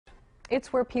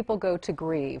It's where people go to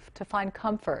grieve, to find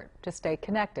comfort, to stay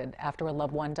connected after a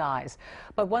loved one dies.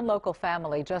 But one local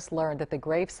family just learned that the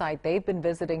gravesite they've been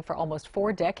visiting for almost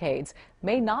 4 decades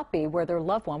may not be where their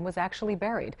loved one was actually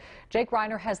buried. Jake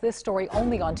Reiner has this story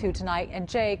only on 2 tonight. And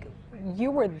Jake, you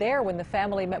were there when the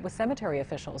family met with cemetery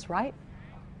officials, right?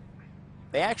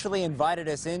 They actually invited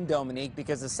us in, Dominique,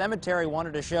 because the cemetery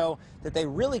wanted to show that they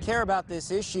really care about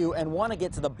this issue and want to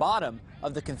get to the bottom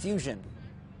of the confusion.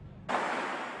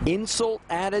 Insult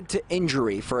added to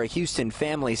injury for a Houston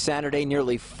family Saturday,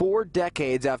 nearly 4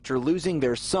 decades after losing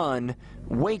their son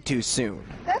way too soon.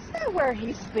 That's not where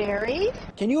he's buried.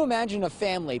 Can you imagine a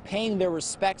family paying their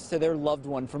respects to their loved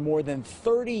one for more than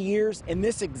 30 years in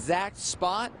this exact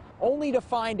spot, only to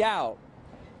find out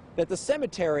that the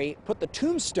cemetery put the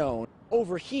tombstone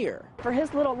over here? For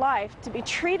his little life to be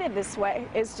treated this way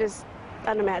is just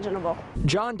unimaginable.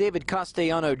 John David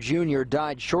Castellano Jr.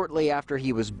 died shortly after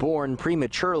he was born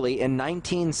prematurely in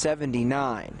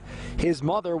 1979. His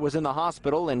mother was in the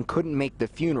hospital and couldn't make the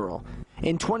funeral.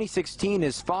 In 2016,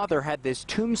 his father had this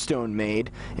tombstone made,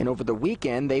 and over the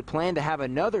weekend they planned to have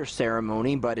another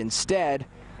ceremony, but instead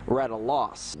were at a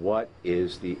loss. What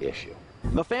is the issue?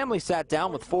 The family sat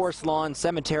down with Forest Lawn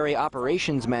Cemetery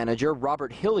Operations Manager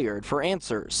Robert Hilliard for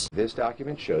answers. This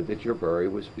document showed that your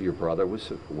brother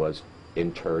was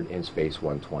interred in space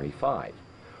 125.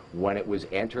 When it was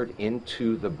entered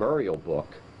into the burial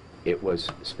book, it was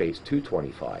space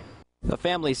 225. The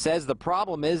family says the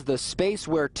problem is the space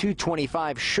where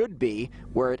 225 should be,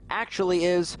 where it actually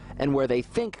is, and where they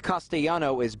think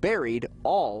Castellano is buried,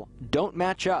 all don't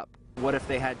match up. What if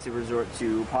they had to resort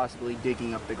to possibly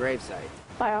digging up the gravesite?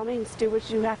 By all means, do what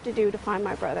you have to do to find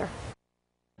my brother.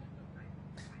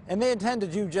 And they intend to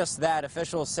do just that.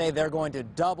 Officials say they're going to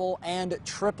double and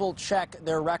triple check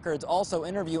their records, also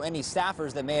interview any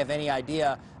staffers that may have any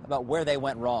idea about where they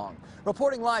went wrong.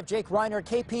 Reporting live, Jake Reiner,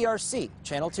 KPRC,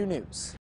 Channel 2 News.